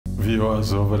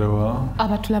Viewers over the world.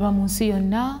 Abatulaba mu nsi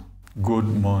yonna.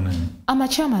 Good morning.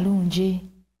 Amakya malungi.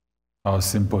 Our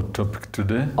simple topic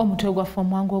today. Omutwe gwaffe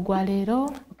omwangu ogwa leero.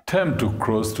 Time to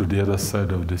cross to the other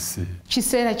side of the sea.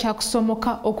 Kiseera kya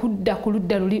kusomoka okudda ku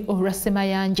ludda luli olwa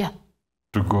Semayanja.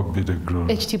 To God be the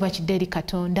glory. Ekitiibwa kidde eri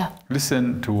Katonda.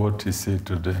 Listen to what he said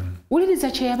to them.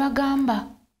 Wuliriza kye yabagamba.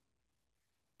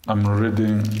 I'm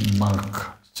reading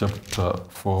Mark chapter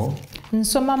 4.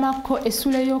 Nsoma Marko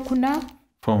essula ey'okuna.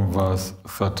 From verse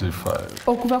 35.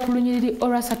 Okuva ku lunyiriri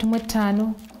olwa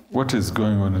 35. What is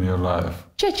going on in your life?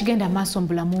 Ki ekigenda maaso mu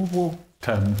bulamu bwo?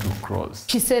 Time to cross.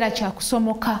 Kiseera kya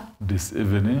kusomoka. This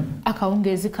evening.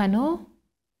 Akawungeezi kano.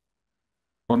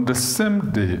 On the same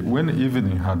day, when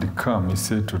evening had come, he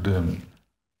said to them,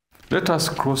 "Let us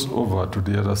cross over to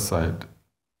the other side."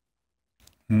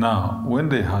 Now, when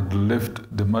they had left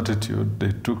the multitude,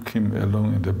 they took him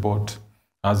along in the boat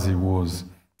as he was,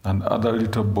 and other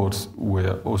little boats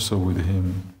were also with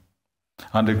him.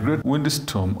 And a great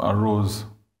windstorm arose,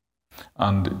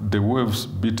 and the waves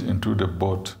beat into the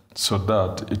boat, so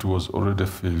that it was already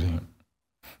filling.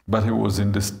 But he was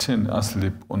in the stern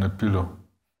asleep on a pillow.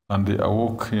 And they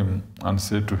awoke him and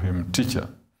said to him, "Teacher,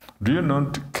 do you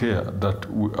not care that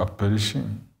we are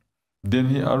perishing?" Then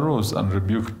he arose and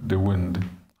rebuked the wind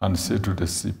and said to the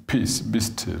sea, "Peace, be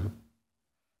still."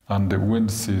 And the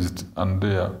wind ceased, and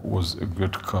there was a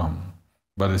great calm.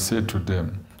 But he said to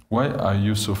them, "Why are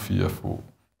you so fearful?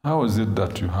 How is it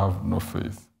that you have no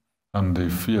faith?" And they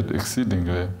feared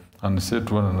exceedingly and said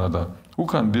to one another, "Who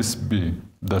can this be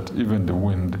that even the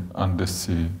wind and the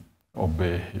sea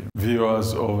obey him?"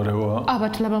 Viewers over the world.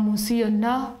 Abatulaba mu nsi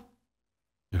yonna.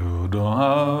 You don't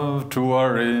have to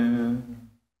worry.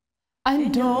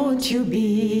 And don't you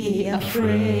be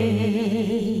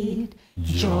afraid.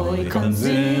 Joy comes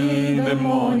in the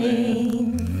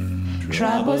morning.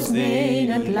 Troubles may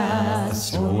not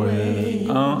last away.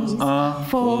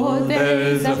 For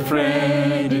there is a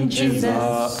friend in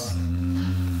Jesus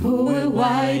who will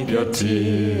wipe your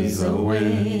tears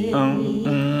away.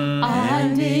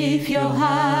 And if your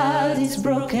heart is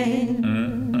broken,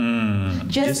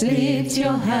 just lift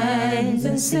your hands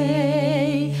and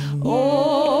say,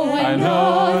 "Oh, I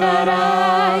know that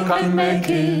I can make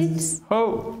it.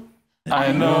 Oh,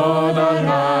 I know that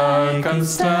I can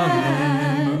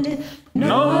stand.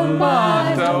 No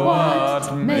matter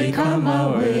what may come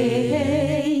my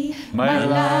way, my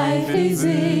life is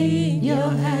in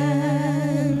your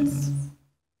hands."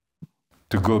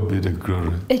 To God be the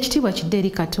glory. Ekitiibwa kidde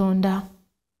eri Katonda.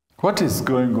 What is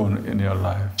going on in your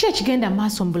life? Ki ekigenda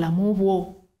maaso mu bulamu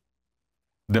bwo?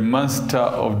 The master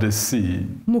of the sea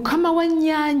Mukama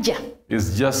w'ennyanja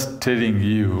is just telling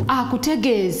you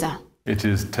akutegeeza it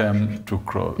is time to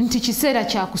cross. nti kiseera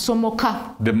kya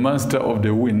kusomoka. The master of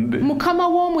the wind Mukama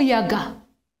w'omuyaga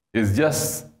is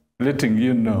just letting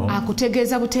you know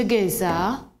akutegeeza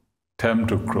butegeeza time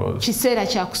to cross. kiseera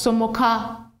kya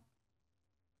kusomoka.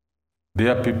 There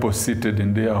are people seated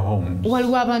in their homes.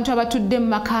 Waliwo abantu abatudde mu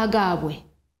maka gaabwe.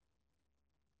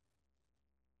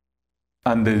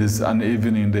 And there is an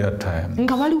evening in their time.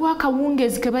 Nga waliwo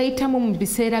akawungeezi ke bayitamu mu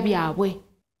biseera byabwe.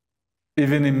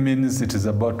 Evening means it is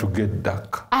about to get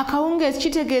dark. Akawungeezi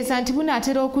kitegeeza nti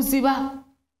bunaatera okuziba.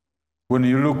 When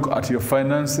you look at your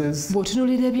finances,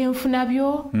 bw'otunuulira ebyenfuna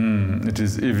byo, it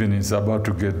is evening, it's about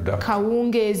to get dark.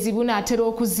 kawungeezi bunaatera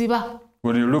okuziba.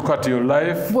 When you look at your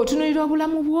life, bw'otunuulira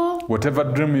obulamu bwo,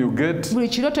 whatever dream you get, buli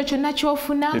kirooto kyonna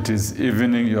ky'ofuna, it is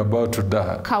evening, you're about to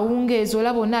die. kawungeezi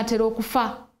olaba onaatera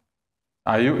okufa.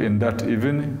 Are you in that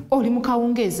evening? Oli mu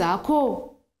kawungeezi ako?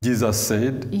 Jesus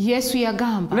said, Yesu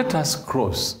yagamba, "Let us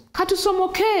cross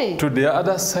katusomoke to the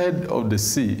other side of the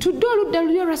sea tudde oludda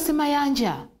luli olwa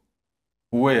Semayanja,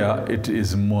 where it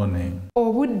is morning."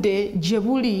 obudde gye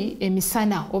buli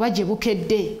emisana oba gye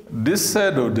bukedde. This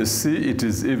side of the sea, it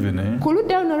is evening. Ku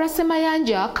ludda luno olwa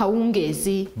Semayanja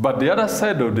kawungeezi, But the other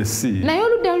side of the sea, naye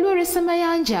oludda luli olwa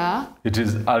Semayanja it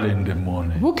is early in the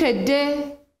morning.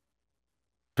 bukedde.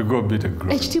 To God be the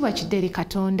glory. Ekitiibwa kidde eri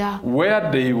Katonda.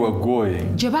 Where they were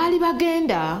going, Gye baali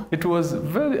bagenda it was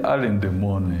very early in the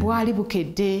morning. bwali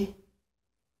bukedde.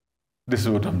 This is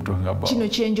what I'm talking about. Kino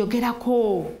kye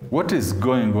njogerako. What is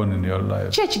going on in your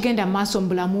life? Ki ekigenda mu maaso mu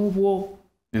bulamu bwo?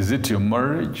 Is it your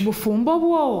marriage? Bufumbo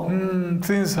bwo?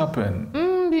 Things happen.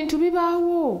 Bintu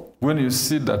bibaawo. When you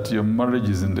see that your marriage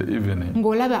is in the evening,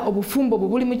 Ng'olaba obufumbo bwo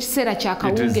buli mu kiseera kya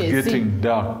it is kawungeezi, getting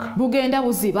dark. bugenda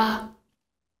buziba.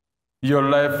 Your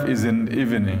life is in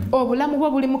evening. Obulamu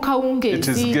bwo buli mu kawungeezi. It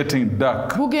is getting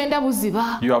dark. Bugenda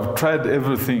buziba. You have tried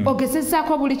everything.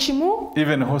 Ogezezzaako buli kimu.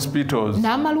 Even hospitals.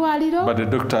 N'amalwaliro. But the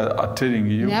doctor are telling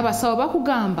you. Naye abasawo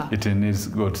bakugamba. It needs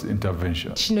God's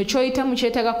intervention. Kino ky'oyitamu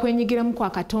kyetaaga kwenyigiramu kwa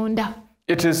Katonda.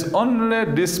 It is only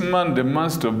this man, the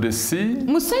master of the sea,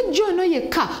 musajja ono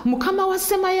yekka mukama wa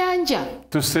Semayanja,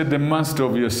 to say the master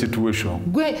of your situation,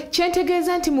 gwe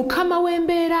kyentegeeza nti mukama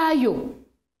w'embeerayo,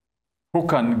 who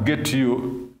can get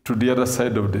you to the other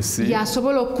side of the sea,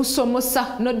 yasobola okusomosa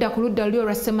n'odda ku ludda luli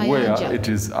olwa Semayanja, where it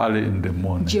is early in the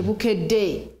morning. Gye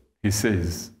bukedde. He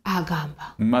says,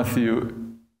 agamba, Matthew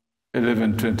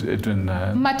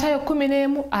 11:28-29. Matayo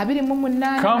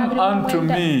 11:28. Come unto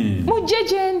me, mujje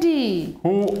gye ndi,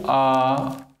 who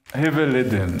are heavy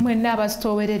laden, mwenna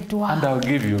abazitoowereddwa, and I'll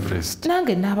give you rest.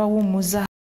 nange n'abawummuza.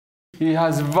 He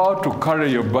has vowed to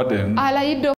carry your burden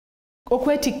alayidde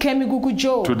okwetikka emigugu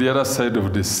gyo to the other side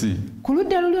of the sea. ku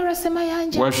ludda luli olwa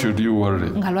Semayanja. Why should you worry?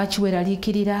 Nga lwaki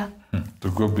weeraliikirira? To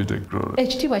God be the glory.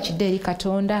 Ekitiibwa kidde eri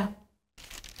Katonda.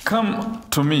 Come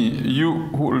to me, you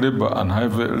who labor and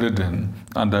heavy laden,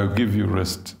 and I'll give you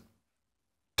rest.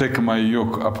 Take my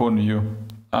yoke upon you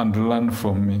and learn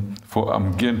from me, for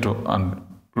I'm gentle and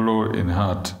low in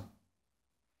heart,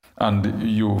 and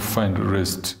you'll find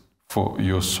rest for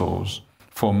your souls.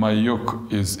 For my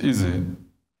yoke is easy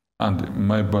and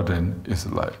my burden is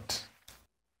light.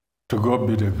 To God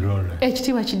be the glory.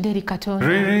 Ekitiibwa kidde eri Katonda.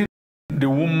 Really, the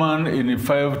woman in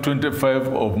 5:25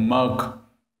 of Mark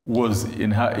was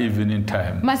in her evening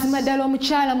time. Mazima ddala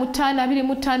omukyala mu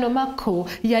 5:25 Makko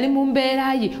yali mu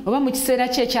mbeera ye oba mu kiseera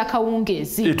kye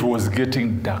eky'akawungeezi. It was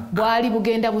getting dark. Bwali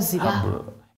bugenda buziba.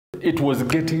 It was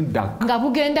getting dark. Nga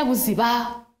bugenda buziba.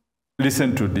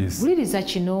 Listen to this. Wuliriza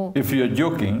kino. If you're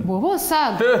joking, bw'oba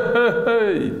osaaga,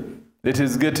 it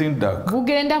is getting dark.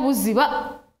 bugenda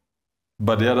buziba.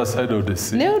 But the other side of the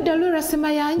sea, ne ludda luli olwa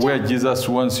Semayanja, where Jesus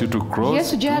wants you to cross,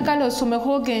 Yesu gy'ayagala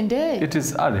osomeko ogende, it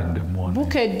is early in the morning.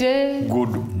 bukedde.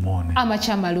 Good morning.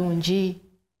 Amakya malungi.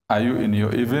 Are you in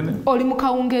your evening? Oli mu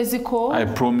kawungeezi ko? I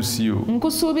promise you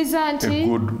Nkusuubiza nti a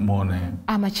good morning.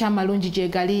 amakya malungi gye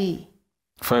gali.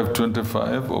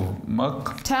 5:25 of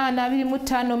Mark.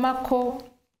 5:25 Makko.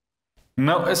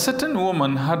 Now a certain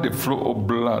woman had a flow of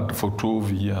blood for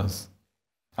 12 years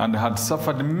and had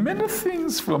suffered many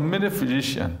things from many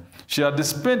physicians. She had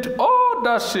spent all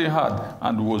that she had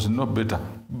and was no better,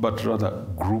 but rather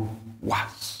grew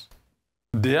worse.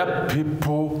 There are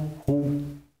people who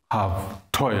have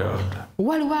toiled.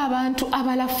 Waliwo abantu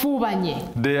abalafuubanye.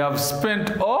 They have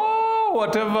spent all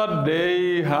whatever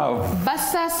they have.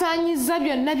 Basaasaanyiza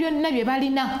byonna bye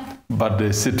balina. But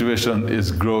the situation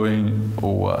is growing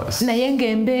worse. Naye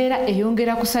ng'embeera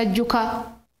eyongera kusajjuka.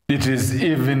 It is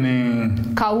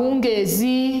evening.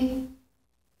 Kawungeezi.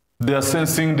 They are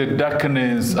sensing the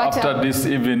darkness after this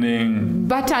evening.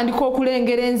 Batandika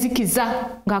okulengera enzikiza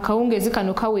ng'akawungeezi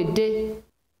kano kawedde.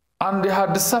 And they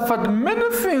had suffered many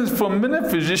things from many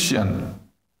physicians.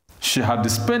 She had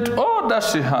spent all that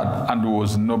she had and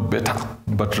was no better,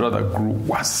 but rather grew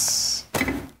worse.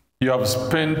 You have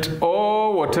spent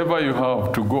all whatever you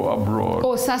have to go abroad.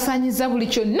 Osaasaanyiza buli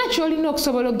kyonna ky'olina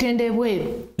okusobola okugenda ebweru.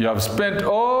 You have spent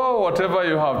all whatever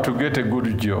you have to get a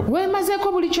good job.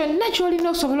 Weemazeeko buli kyonna ky'olina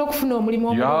okusobola okufuna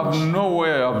omulimu You have omulungi.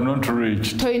 nowhere you have not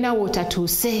reached. Tolina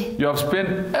wootatuuse. You have spent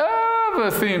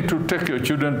everything to take your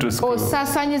children to school,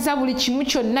 Osaasaanyiza buli kimu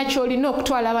kyonna ky'olina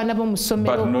okutwala abaana bo mu but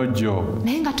ssomero. no job.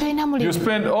 Naye nga tolina You mulimu.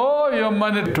 spend all your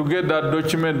money to get that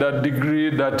document, that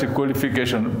degree, that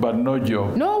qualification, but no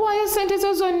job. N'owaayo ssente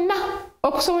zo zonna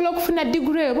okusobola okufuna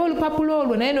diguli oba olupapula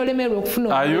olwo naye n'olemerwa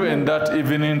okufuna Are you omulimu. in that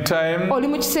evening time? Oli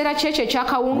mu kiseera kyekyo Whenever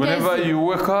ekyakawungeezi. you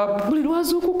wake up, Buli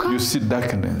lw'ozuukuka you see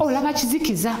darkness. olaba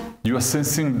kizikiza. You are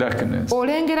sensing darkness.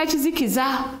 Olengera kizikiza.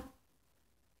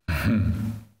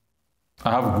 I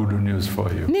have good news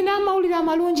for you. Nina amawulire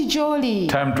amalungi gy'oli.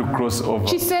 Time to cross over.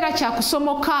 Kiseera kya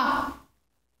kusomoka.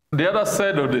 The other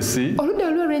side of the sea, Oludda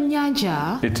luli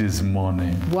olw'ennyanja it is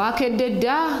morning. bwakedde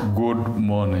dda. Good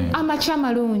morning. Amakya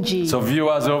malungi. So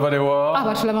viewers over the world,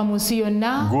 Abatulaba mu nsi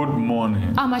yonna. good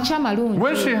morning. Amakya malungi.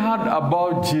 When she heard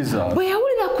about Jesus, Bwe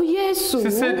yawulira ku Yesu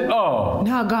she said, oh,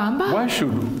 n'agamba why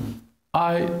should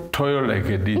I toil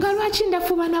like this? nga lwaki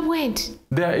ndafuubana bwe nti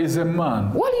There is a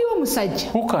man waliyo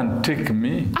omusajja who can take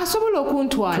me asobola to the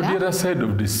okuntwala other side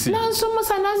of the sea,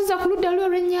 n'ansomosa n'anziza ku ludda luli who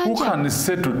olw'ennyanja. can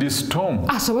say to this storm,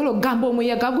 Asobola okugamba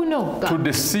omuyaga guno. to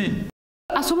the sea,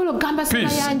 Asobola okugamba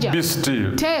peace, Semayanja. be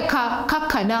still. Teeka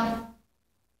kakkana.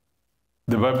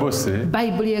 The Bible says,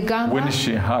 bayibuli egamba when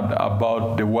she heard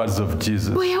about the words of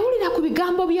Jesus, bwe yawulira ku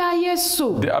bigambo bya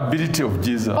yesu the ability of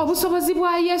Jesus, obusobozi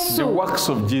bwa the yesu works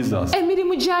of Jesus,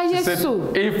 emirimu gya she said,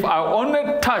 yesu if I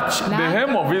only touch the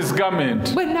hem of his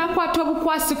garment, bwe naakwata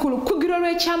obukwasi ku lukugiro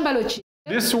lw'ekyambalo kye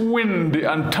this wind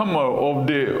and turmoil of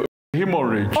the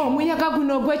hemorrhage, omuyaga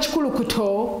guno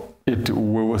ogw'ekikulukuto it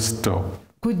will stop.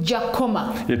 gujja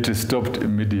kukoma It stopped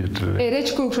immediately. era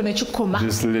ekikulukuto ne kikoma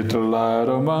This little light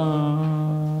of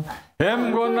mine,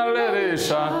 I'm gonna let it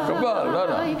shine.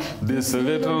 Kabbalah. This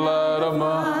little light of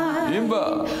mine,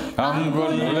 I'm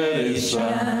gonna let it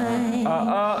shine.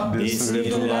 This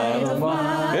little light of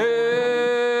mine,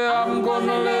 hey, I'm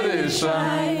gonna let it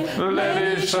shine. Let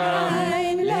it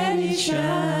shine. let it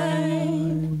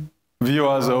shine.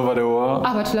 Viewers over the world,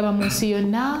 abatulaba mu nsi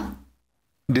yonna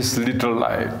this little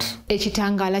light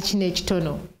ekitangaala kino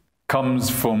ekitono comes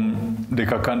from the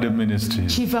Kakande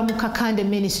Ministries. kiva mu Kakande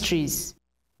Ministries.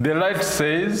 The light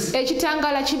says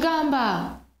Ekitangaala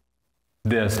kigamba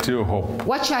there's still hope.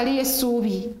 wakyaliyo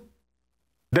essuubi.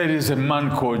 There is a man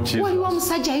called Jesus Waliwo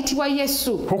omusajja ayitibwa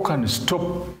Yesu who can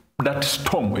stop that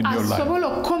storm in your life. asobola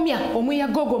okukomya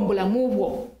omuyaga ogwo mu bulamu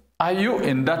bwo. Are you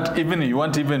in that even you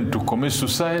want even to commit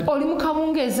suicide? Oli mu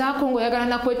kawungeezaako ng'oyagala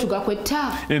na kwetuga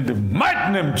kwetta. In the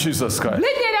mighty name of Jesus Christ,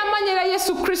 Linnya ly'amannya lya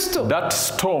Yesu Kristo. that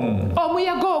storm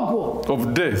Omuyaga ogwo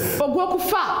of death,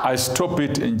 ogw'okufa I stop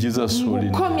it in Jesus' holy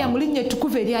name. mukomya mu linnya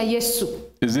ettukuvu erya Yesu.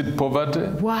 Is it poverty?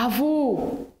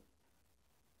 Bwavu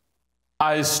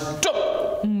I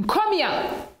stop nkomya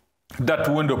that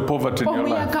wind of poverty in your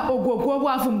life. omuyaga ogwo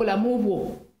ogw'obwavu mu bulamu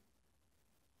bwo.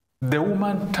 The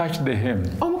woman touched the hem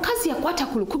Omukazi yakwata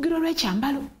ku lukugiro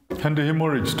lw'ekyambalo and the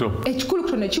hemorrhage stopped.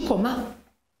 ekikulukuto ne kikoma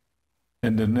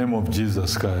In the name of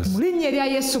Jesus Christ. mu linnya erya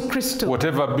Yesu Kristo.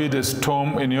 Whatever be the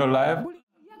storm in your life,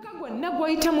 Omuyaga gwonna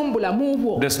gw'oyitamu mu bulamu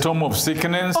bwo, the storm of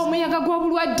sickness, omuyaga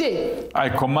gw'obulwadde, I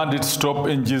command it stop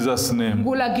in Jesus' name.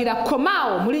 gulagira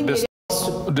komaawo mu linnya erya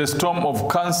Yesu. The storm of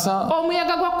cancer,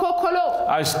 Omuyaga gwa kookolo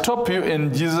I stop you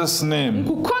in Jesus' name.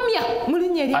 gukomya mu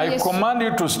linnya erya I Yesu. command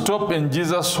you to stop in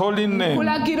Jesus' holy name.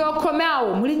 Gulagira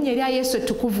okomaawo mu linnya erya Yesu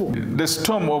ettukuvu. The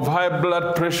storm of high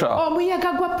blood pressure,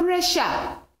 Omuyaga gwa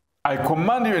pressure I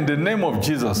command you in the name of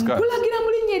Jesus Christ. gulagira mu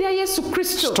linnya erya Yesu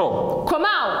Kristo. Stop.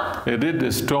 Komaawo. It is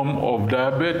the storm of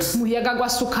diabetes, Muyaga gwa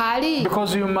sukaali.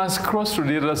 because you must cross to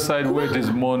the other side where it is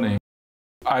morning.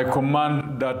 I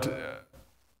command that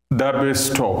diabetes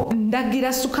stop.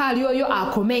 Ndagira sukaali oyo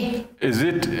akome. Is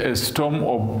it a storm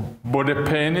of body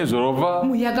pain is over?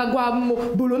 Muyaga gwa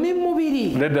bulumi mu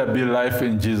mubiri. Let there be life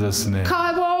in Jesus' name.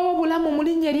 Kabaawo obulamu mu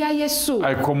linnya erya Yesu.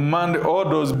 I command all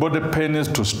those body pains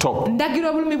to stop. Ndagira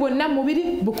obulumi bwonna mu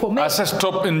mubiri bukome. I say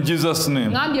stop in Jesus'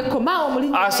 name. Ngambye komaawo mu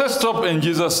linnya I erya say Yesu. stop in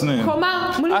Jesus' name.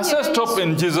 Koma mu I linnya say erya stop Yesu.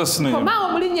 in Jesus' name.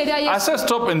 Komaawo mu linnya erya I Yesu. say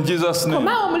stop in Jesus' name.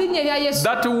 Komaawo mu linnya erya Yesu.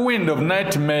 That wind of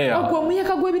nightmare, Ogwo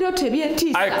omuyaga gw'ebirooto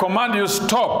eby'entiisa. I command you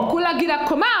stop Kulagira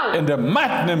komaawo. in the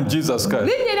mighty name of Jesus Christ.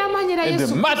 Linnya ly'amaanyi lya In the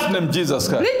Yesu. mighty name of Jesus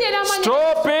Christ. Linnya ly'amaanyi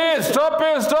Stop it, stop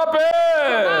it, stop it.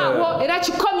 komaawo era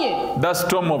kikomye. That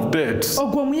storm of death,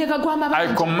 Ogwo omuyaga I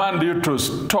gw'amabanja. command you to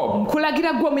stop.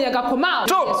 Kulagira gwe omuyaga komaawo.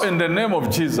 Stop in the name of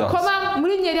Jesus. Koma mu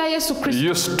linnya erya Yesu Kristo.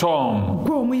 You storm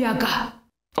Gwe omuyaga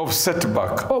of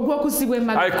setback, ogw'okuzibwa I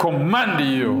emabega. command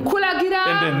you Kulagira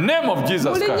in the name of mu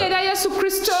Jesus linnya Christ. erya Yesu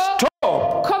Kristo.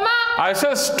 Stop. Koma I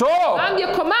say stop. gambye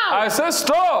komaawo. I say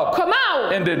stop.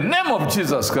 Komaawo. In the name of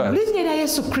Jesus Mu Christ. linnya erya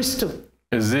Yesu Kristo.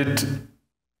 Is it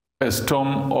a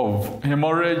storm of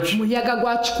hemorrhage, Muyaga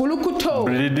gwa kikulukuto.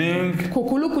 bleeding,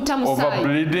 Kukulukuta musaayi.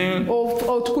 overbleeding?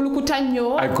 Otukulukuta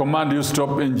nnyo. I command you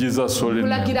stop in Jesus' holy name.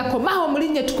 Kulagira komaawo mu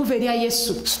linnya ettukuvu erya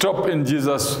Yesu. Stop in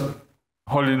Jesus'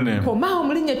 holy name. Komaawo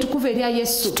mu linnya ettukuvu erya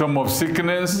Yesu. Storm of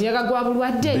sickness, Muyaga gwa be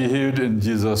bulwadde. healed in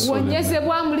Jesus' holy name.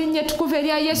 Wonyezebwa mu linnya ettukuvu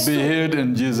erya Yesu. Be healed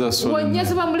in Jesus' holy name.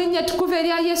 Wonyezebwa mu linnya ettukuvu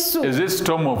erya Yesu. Is it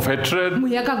storm of hatred?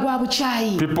 Muyaga gwa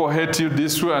bukyayi. People hate you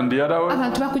this way and the other way.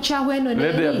 Abantu bakukyawa eno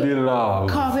Let there n'eri. be love.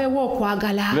 Kawabeewo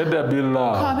okwagala. Let there be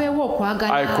love. Kawabeewo I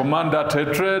okwagala. command that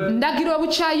hatred. Ndagira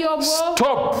obukyayi obwo.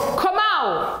 Stop.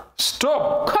 Komaawo.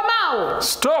 Stop. Komaawo.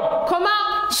 Stop. Koma.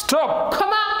 Stop.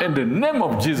 Koma. In the name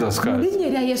of Jesus Mu Christ. linnya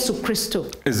erya Yesu Kristo.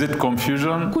 Is it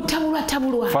confusion?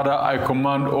 Kutabulwatabulwa. Father, I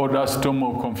command all that storm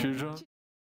of confusion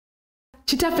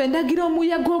Kitaffe ndagira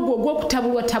omuyaga ogwo to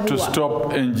ogw'okutabulwatabulwa.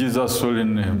 stop in Jesus' holy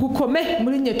name. Gukome mu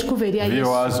linnya ettukuvu erya Yesu.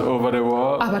 Viewers over the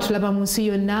world, Abatulaba mu nsi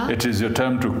yonna. it is your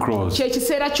time to cross. Kye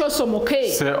kiseera ky'osomoke.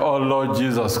 Say, oh Lord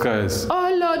Jesus Christ, Oh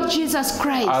Lord Jesus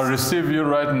Christ. I receive you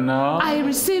right now I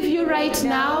receive you right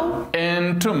now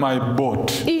into my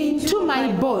boat. into into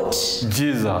my boat.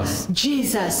 Jesus,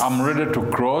 Jesus, I'm ready to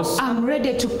cross I'm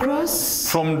ready to cross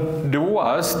from the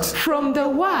worst from the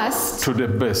worst to the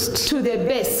best, to the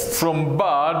best, from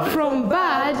bad from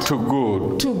bad to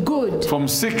good, to good, from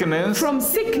sickness from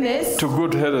sickness to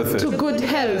good health, to good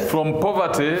health, from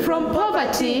poverty from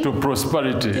poverty to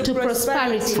prosperity, to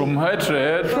prosperity, from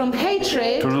hatred from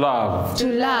hatred to love, to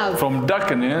love, from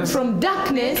darkness from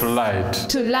darkness to light.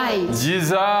 to light.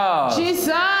 Jesus, Jesus,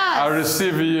 I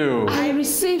receive you. I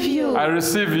receive you. I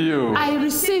receive you. I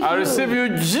receive I you. receive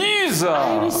you, Jesus.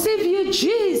 I receive you,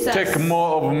 Jesus. Take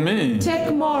more of me.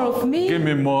 Take more of me. Give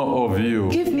me more of you.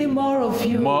 Give me more of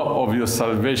you. More of your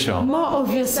salvation. More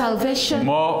of your salvation.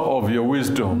 More of your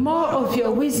wisdom. More of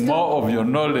your wisdom. More of your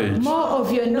knowledge. More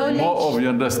of your knowledge. More of your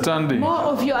understanding. More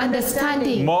of your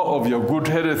understanding. More of your good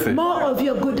health. More of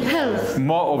your good health.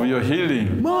 More of your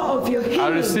healing. More of your healing. I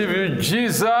receive you,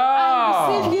 Jesus.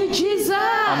 I receive you, Jesus.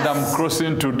 And I'm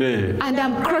crossing today. And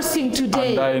I'm crossing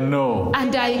today. And I know.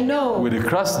 And I know. With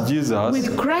Christ Jesus.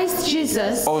 With Christ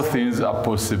Jesus. All things are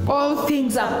possible. All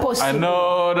things are possible. I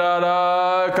know that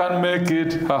I can make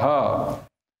it. Haha.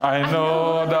 I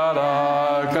know that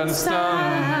I can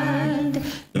stand.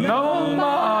 No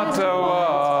matter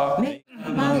what. Make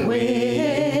my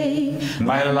way.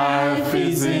 My life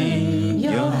is in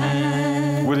your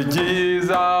hand. With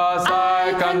Jesus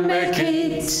I can make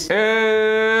it.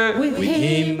 Hey. With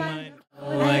him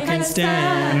I can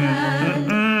stand.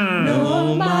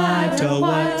 No matter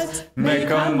what.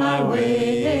 Make on my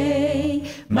way.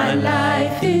 My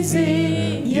life is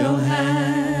in your hand.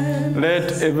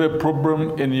 Let every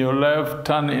problem in your life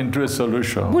turn into a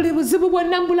solution. buli buzibu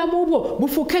bwonna mu bulamu bwo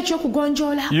bufuuke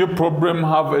ekyokugonjoola. Your problem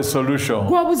have a solution.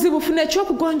 gwe obuzibu funa Your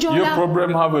ekyokugonjoola.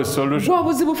 problem have a gwe solution.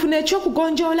 obuzibu funa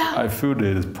ekyokugonjoola. I feel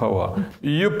there is power.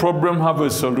 Your problem have a gwe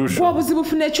solution. obuzibu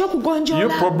funa Your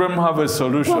ekyokugonjoola. problem have a gwe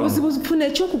solution. obuzibu funa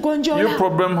Your ekyokugonjoola.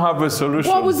 problem have a gwe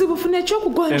solution. obuzibu funa In the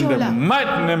ekyokugonjoola.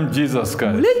 mighty name Jesus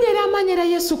Christ. linnya ery'amaanyi erya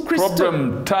Yesu Kristo.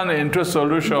 Problem turn into a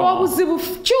solution. gwe obuzibu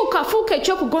kyuka fuuka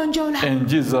ekyokugonjoola. In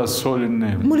Jesus' holy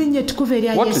name. mu linnya ettukuvu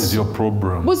erya What is Yesu. your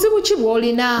problem? buzibu ki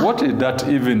bw'olina? What is that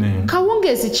evening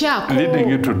kawungeezi kyako leading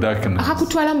you to darkness?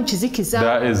 akakutwala mu kizikiza.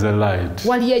 There is a light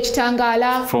waliyo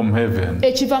ekitangaala from heaven.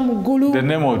 ekiva mu ggulu. The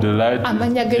name of the light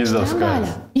amannya is Jesus g'ekitangaala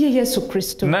Christ. ye Yesu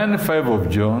Kristo. 9:5 of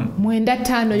John.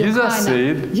 9:5 Jesus Yokaana.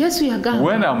 said, Yesu yagamba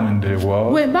when I'm in the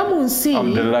world, bwe mba mu nsi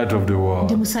I'm the light of the ndi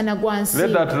world. musana gwa nsi.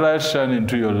 Let that light shine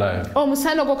into your life.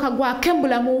 omusana ogwo kagwake mu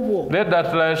bulamu bwo. Let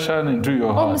that light shine into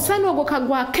your heart. omusana ogwo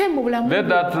kagwake mu bulamu Let bwo.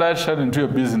 that light shine into your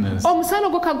business. omusana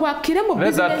ogwo kagwakire mu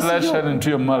Let that light bizinesi shine yo. into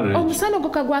your marriage. omusana ogwo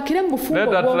kagwakire mu bufungo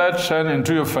Let that bwo. light shine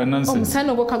into your finances.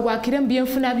 omusana ogwo kagwakire mu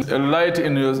byenfuna byo. A light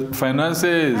in your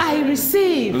finances. I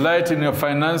receive. Light in your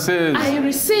finances. I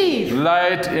receive.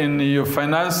 Light in your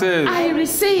finances. I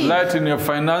receive. Light in your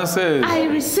finances. I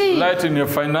receive. Light in your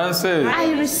finances.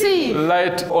 I receive.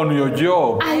 Light on your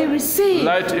job. I receive.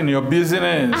 Light in your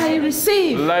business. I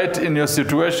receive. Light in your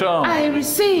situation. I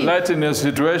receive. Light in your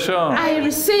situation. I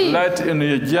receive. Light in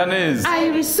your journeys. I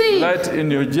receive. Light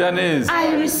in your journeys.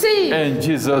 I receive. In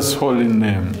Jesus' holy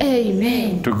name.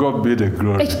 Amen. To God be the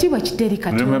glory. ekitiibwa kidde eri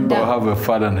Remember, I Katonda. have a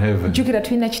Father in heaven. jjukira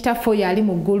tulina kitaffe oyo ali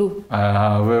mu ggulu. I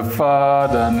have a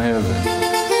Father in heaven.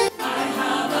 I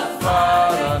have a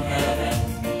Father in heaven.